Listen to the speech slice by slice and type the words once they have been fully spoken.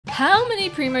How many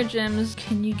Primogems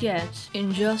can you get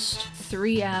in just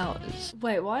 3 hours?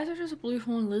 Wait, why is there just a blue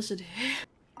horn lizard here?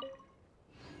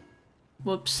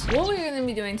 Whoops. What we're going to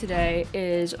be doing today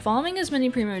is farming as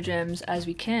many Primogems as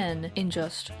we can in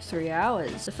just 3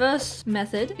 hours. The first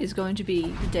method is going to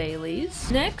be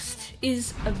dailies. Next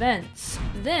is events.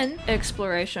 Then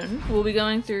exploration. We'll be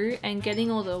going through and getting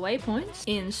all the waypoints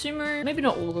in Sumo. Maybe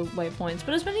not all the waypoints,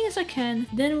 but as many as I can.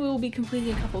 Then we'll be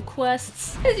completing a couple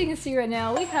quests. As you can see right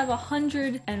now, we have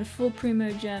 104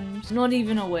 Primogems. Not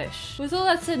even a wish. With all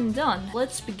that said and done,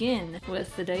 let's begin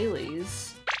with the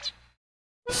dailies.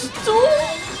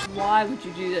 Why would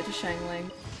you do that to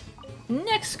Shangling?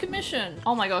 Next commission!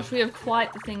 Oh my gosh, we have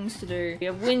quite the things to do. We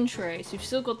have Wind Trace. We've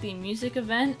still got the music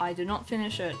event. I did not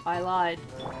finish it. I lied.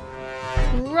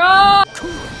 Run!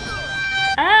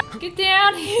 Ah, get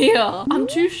down here! I'm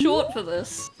too short for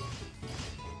this.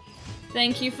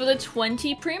 Thank you for the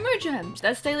 20 Primogems.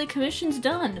 That's daily commissions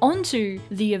done. On to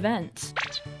the event.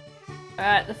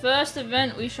 Alright, the first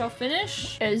event we shall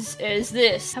finish is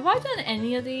this. Have I done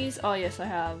any of these? Oh yes, I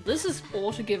have. This is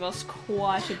ought to give us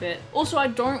quite a bit. Also, I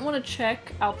don't want to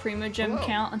check our Primogem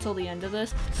count until the end of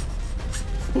this.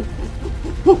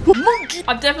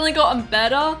 I've definitely gotten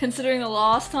better considering the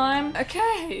last time.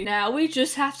 Okay, now we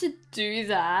just have to do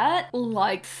that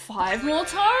like 5 more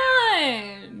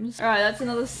times. Alright, that's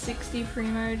another 60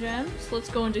 Primogems. Let's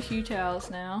go into Hue Towers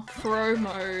now. Pro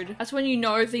mode. That's when you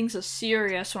know things are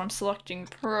serious, so I'm selecting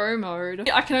pro mode.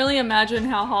 I can only imagine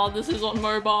how hard this is on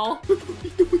mobile.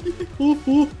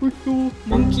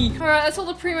 Monkey. Alright, that's all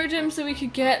the Primogems that we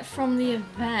could get from the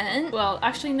event. Well,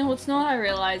 actually no, it's not, I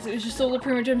realized. It was just all the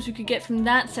Primogems we could get from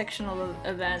that section of the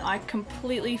event. I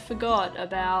completely forgot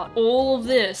about all of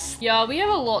this. Yeah, we have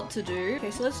a lot to do.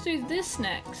 Okay, so let's do this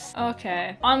next.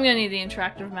 Okay, I'm gonna need the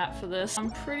interactive map for this. I'm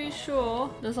pretty sure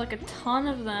there's like a ton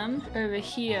of them over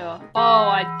here. Oh,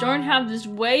 I don't have this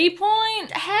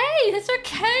waypoint. Hey, that's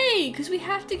okay, because we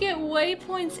have to get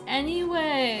waypoints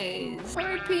anyways.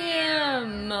 4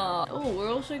 PM. Oh,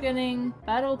 we're also getting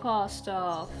battle pass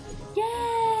stuff.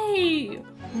 Yay!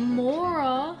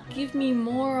 Mora. Give me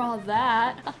more of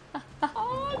that.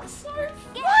 Oh, I'm so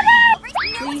funny.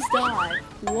 Please die.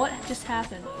 What just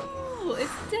happened? Oh,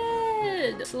 it's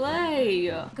dead. Slay.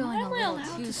 Why am I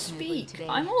allowed to speak?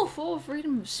 I'm all for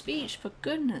freedom of speech, but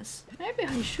goodness. Maybe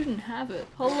I shouldn't have it.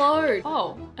 Hello.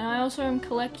 Oh, and I also am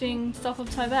collecting stuff of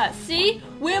Tibet. See?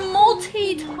 We're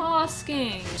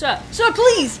multitasking. Sir,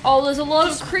 please. Oh, there's a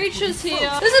lot of creatures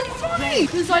here. This is funny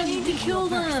because I need to kill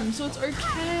them, so it's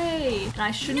okay. And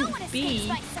I shouldn't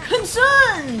be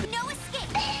concerned.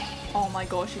 Oh my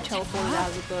gosh, you teleported out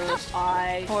of the burst.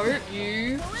 I hope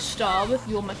you start with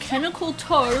your mechanical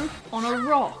toe on a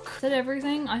rock. Is that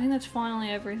everything? I think that's finally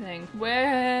everything.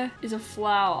 Where is a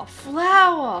flower?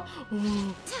 Flower!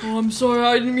 Oh, I'm sorry,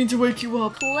 I didn't mean to wake you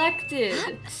up.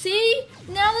 Collected. See?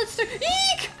 Now let's do—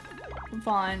 Eek!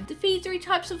 Fine. Defeat 3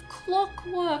 types of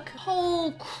clockwork.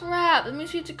 Oh crap, that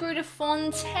means we have to go to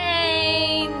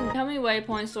Fontaine. How many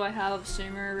waypoints do I have of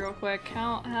Sumo real quick?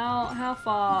 How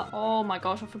far? Oh my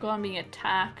gosh, I forgot I'm being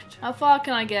attacked. How far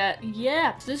can I get?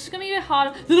 Yeah, so this is gonna be a bit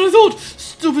harder than I thought.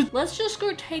 Stupid. Let's just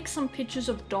go take some pictures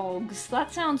of dogs.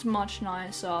 That sounds much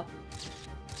nicer.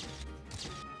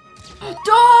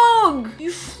 Dog!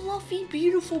 You fluffy,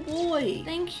 beautiful boy.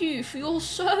 Thank you for your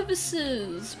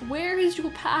services. Where is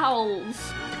your pals?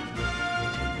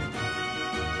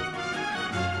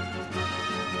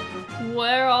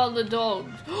 Where are the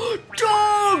dogs?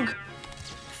 Dog!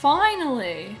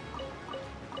 Finally.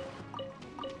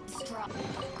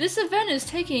 This event is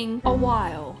taking a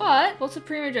while, but lots of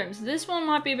Primogems. This one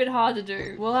might be a bit hard to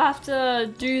do. We'll have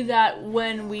to do that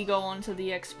when we go on to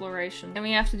the exploration. And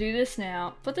we have to do this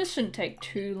now, but this shouldn't take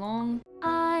too long.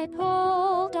 I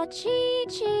pulled a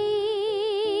Chi-Chi.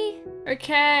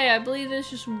 Okay, I believe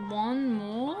there's just one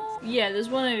more. Yeah, there's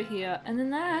one over here. And then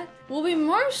that will be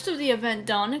most of the event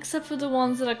done, except for the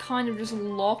ones that are kind of just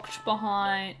locked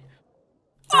behind.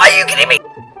 Are you kidding me?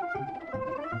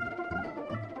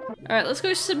 Alright, let's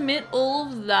go submit all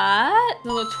of that.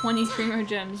 Another 20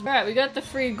 Primogems. Alright, we got the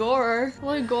free Goro.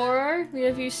 Hello, Goro. We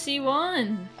have you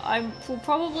C1. I will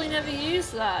probably never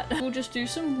use that. We'll just do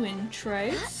some Wind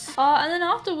Trace. And then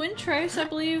after Wind Trace, I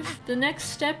believe the next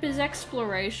step is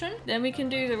exploration. Then we can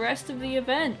do the rest of the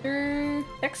event through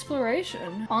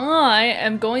exploration. I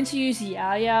am going to use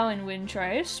Yao Yao in Wind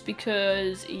Trace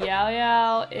because Yao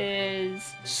Yao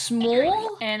is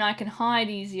small and I can hide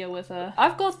easier with her.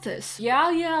 I've got this. Yao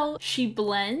Yao, she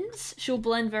blends. She'll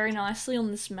blend very nicely on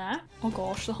this map. Oh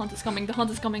gosh, the hunt is coming. The hunt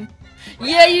is coming.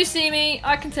 Yeah, you see me.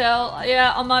 I can tell.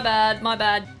 Yeah, oh, my bad. My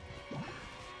bad.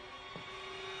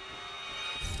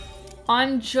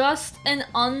 I'm just an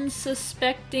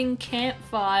unsuspecting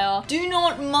campfire. Do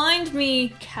not mind me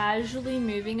casually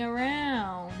moving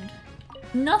around.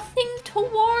 Nothing to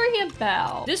worry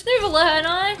about. This Nuvula and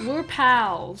I, we're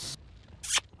pals.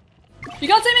 You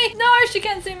can't see me! No, she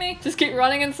can't see me! Just keep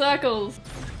running in circles.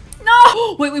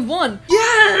 No! Wait, we won!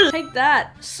 Yeah! Take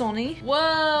that, Sonny.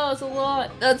 Whoa, that's a lot.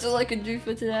 That's all I can do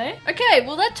for today. Okay,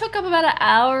 well that took up about an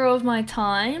hour of my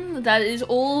time. That is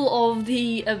all of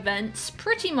the events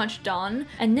pretty much done.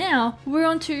 And now we're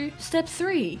on to step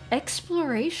 3,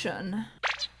 exploration.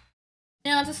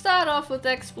 Now to start off with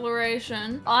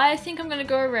exploration, I think I'm gonna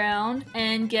go around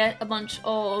and get a bunch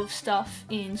of stuff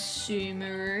in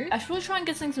Sumeru. I should really try and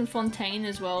get things in Fontaine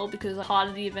as well because part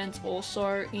of the event's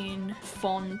also in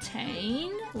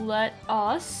Fontaine. Let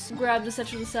us grab the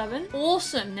Statue of the Seven.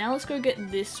 Awesome, now let's go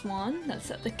get this one. That's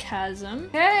at the Chasm.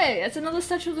 Okay, that's another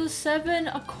Statue of the Seven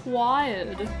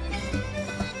acquired.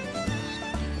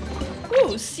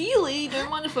 Ooh, Sealy! Don't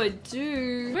mind if I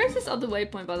do. Where's this other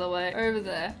waypoint, by the way? Over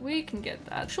there. We can get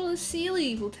that. I'm sure the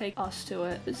Sealy will take us to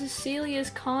it. This is Sealy is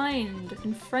kind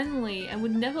and friendly and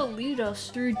would never lead us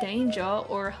through danger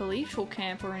or a Halichal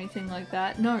camp or anything like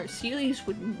that. No, Sealy's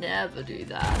would never do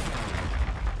that.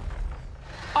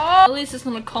 Oh, at least it's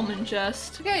not a common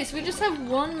chest. Okay, so we just have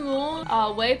one more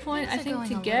waypoint, I think,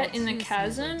 to get in the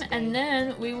Chasm, and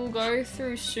then we will go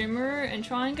through Sumeru and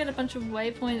try and get a bunch of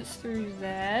waypoints through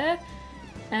there.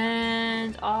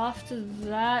 And after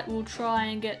that, we'll try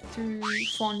and get through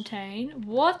Fontaine.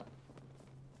 What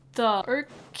the?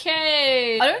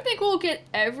 Okay. I don't think we'll get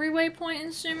every waypoint in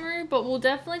Sumeru, but we'll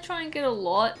definitely try and get a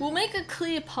lot. We'll make a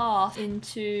clear path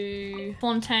into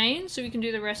Fontaine so we can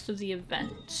do the rest of the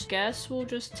event. Guess we'll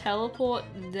just teleport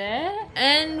there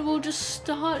and we'll just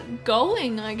start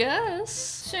going, I guess.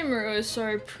 Sumeru is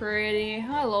so pretty.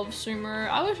 I love Sumeru.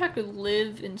 I wish I could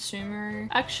live in Sumeru.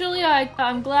 Actually,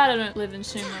 I'm glad I don't live in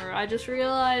Sumeru. I just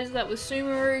realized that with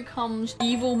Sumeru comes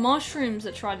evil mushrooms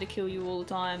that tried to kill you all the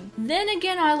time. Then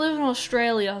again, I live in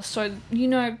Australia, so you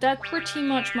know, that's pretty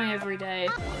much my everyday.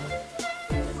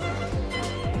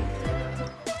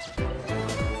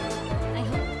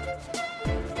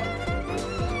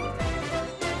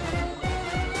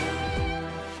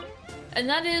 And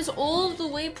that is all of the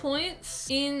waypoints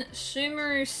in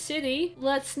Sumeru City.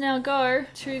 Let's now go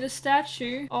to the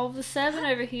Statue of the Seven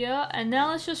over here. And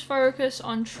now let's just focus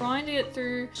on trying to get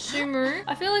through Sumeru.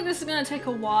 I feel like this is going to take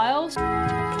a while.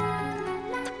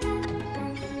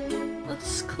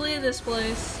 Let's clear this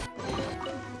place.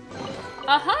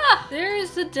 Aha! There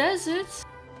is the desert.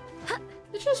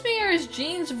 It's just me, or is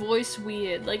Jean's voice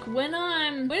weird? Like when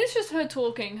it's just her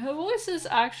talking, her voice is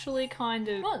actually kind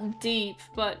of, not deep,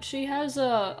 but she has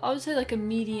a, I would say like a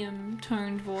medium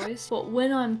toned voice. But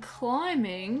when I'm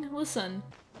climbing, listen,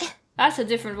 that's a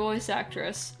different voice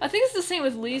actress. I think it's the same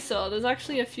with Lisa. There's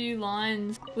actually a few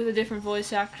lines with a different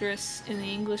voice actress in the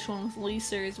English one with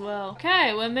Lisa as well.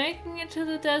 Okay, we're making it to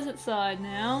the desert side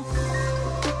now.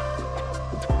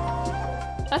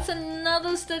 That's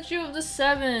another Statue of the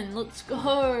Seven. Let's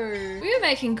go. We are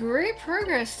making great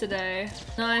progress today.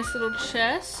 Nice little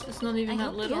chest. It's not even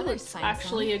that little. It's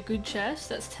actually a good chest.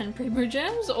 That's 10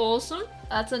 Primogems. Awesome.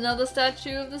 That's another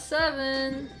Statue of the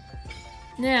Seven.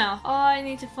 Now, I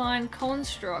need to find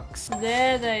constructs.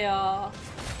 There they are.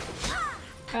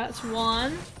 That's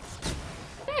one.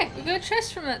 Hey, we got a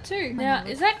chest from that too. Now,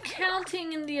 is that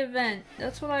counting in the event?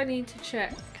 That's what I need to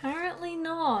check. Currently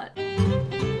not.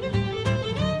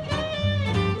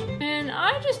 And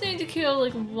I just need to kill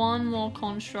like one more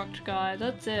construct guy.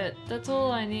 That's it. That's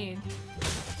all I need.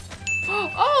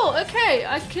 Oh, okay,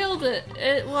 I killed it.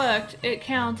 It worked. It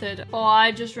counted. Oh,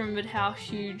 I just remembered how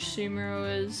huge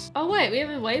Sumeru is. Oh wait, we have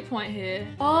a waypoint here.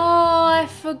 Oh, I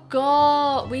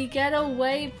forgot. We get a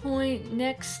waypoint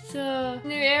next to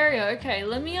new area. Okay,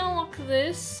 let me unlock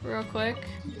this real quick.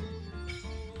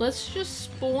 Let's just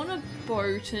spawn a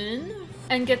boat in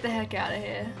and get the heck out of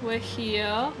here. We're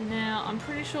here. Now, I'm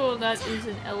pretty sure that is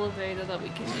an elevator that we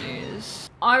can use.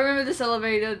 I remember this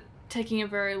elevator taking a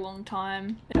very long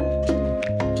time.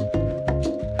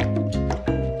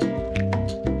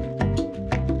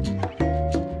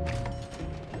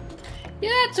 Yeah,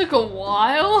 it took a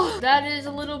while. That is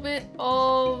a little bit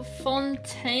of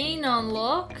Fontaine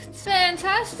unlocked.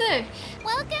 Fantastic.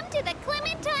 Welcome to the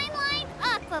Clementine Line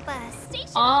Aquabus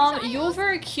station. You're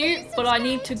very cute, but I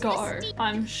need to go.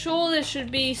 I'm sure there should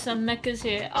be some mechas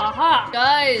here. Aha!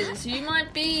 Guys, you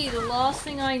might be the last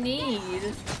thing I need.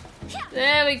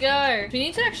 There we go. We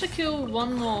need to actually kill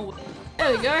one more.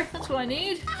 There we go. That's what I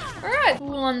need. Alright.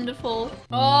 Wonderful.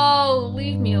 Oh,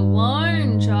 leave me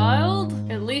alone, child.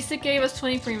 At least it gave us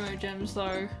 20 Primogems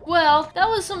though. Well, that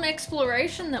was some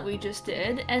exploration that we just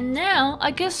did. And now, I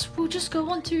guess we'll just go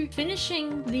on to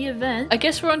finishing the event. I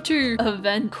guess we're on to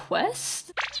event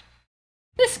quest?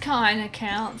 This kind of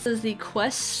counts as the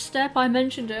quest step I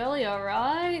mentioned earlier,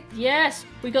 right? Yes,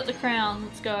 we got the crown.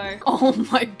 Let's go. Oh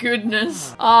my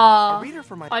goodness. I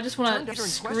just want to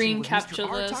screen capture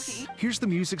this. Here's the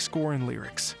music score and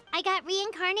lyrics. I got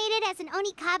reincarnated as an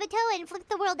Oni Kabuto and flipped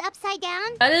the world upside down.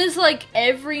 That is like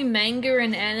every manga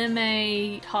and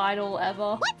anime title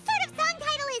ever. What sort of song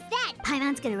title is that?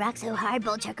 Paimon's gonna rock so hard,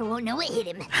 Bullchucker won't know it hit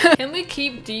him. Can we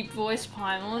keep deep voice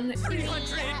Paimon?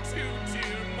 302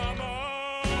 mama.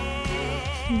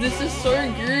 This is so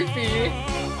goofy.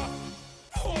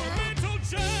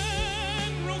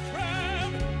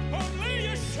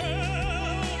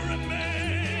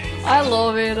 I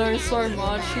love Edo so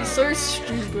much. He's so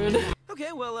stupid.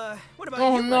 Okay, well, what about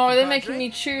Oh you, no, Lucky they're Padre? making me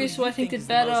choose who I think did is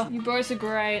the better. most- You both are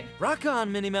great. Rock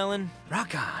on, Mini Melon.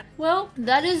 Rock on. Well,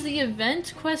 that is the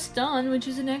event quest done, which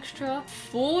is an extra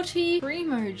 40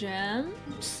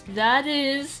 Primogems. That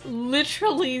is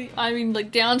literally, I mean,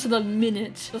 like down to the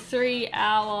minute, the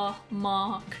 3-hour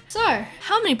mark. So,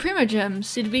 how many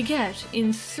Primogems did we get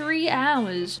in 3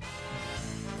 hours?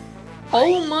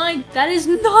 Oh my, that is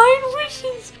 9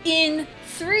 wishes! In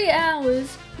 3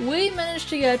 hours, we managed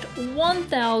to get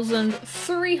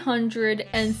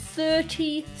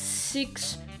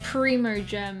 1,336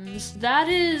 Primogems. That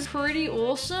is pretty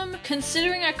awesome,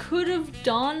 considering I could have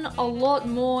done a lot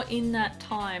more in that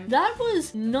time. That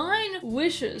was 9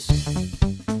 wishes.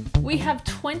 We have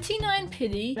 29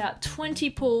 pity, about 20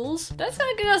 pulls. That's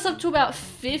gonna get us up to about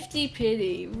 50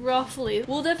 pity, roughly.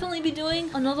 We'll definitely be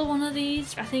doing another one of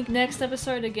these. I think next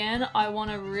episode again, I want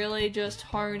to really just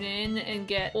hone in and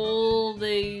get all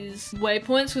these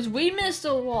waypoints, because we missed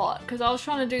a lot, because I was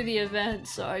trying to do the event,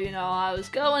 so, you know, I was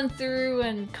going through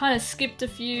and kind of skipped a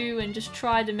few and just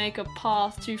tried to make a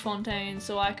path to Fontaine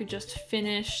so I could just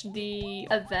finish the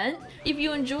event. If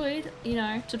you enjoyed, you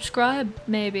know, subscribe,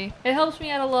 maybe. It helps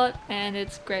me out a lot, and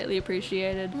it's greatly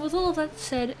appreciated. And with all of that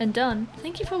said and done,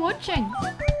 thank you for watching.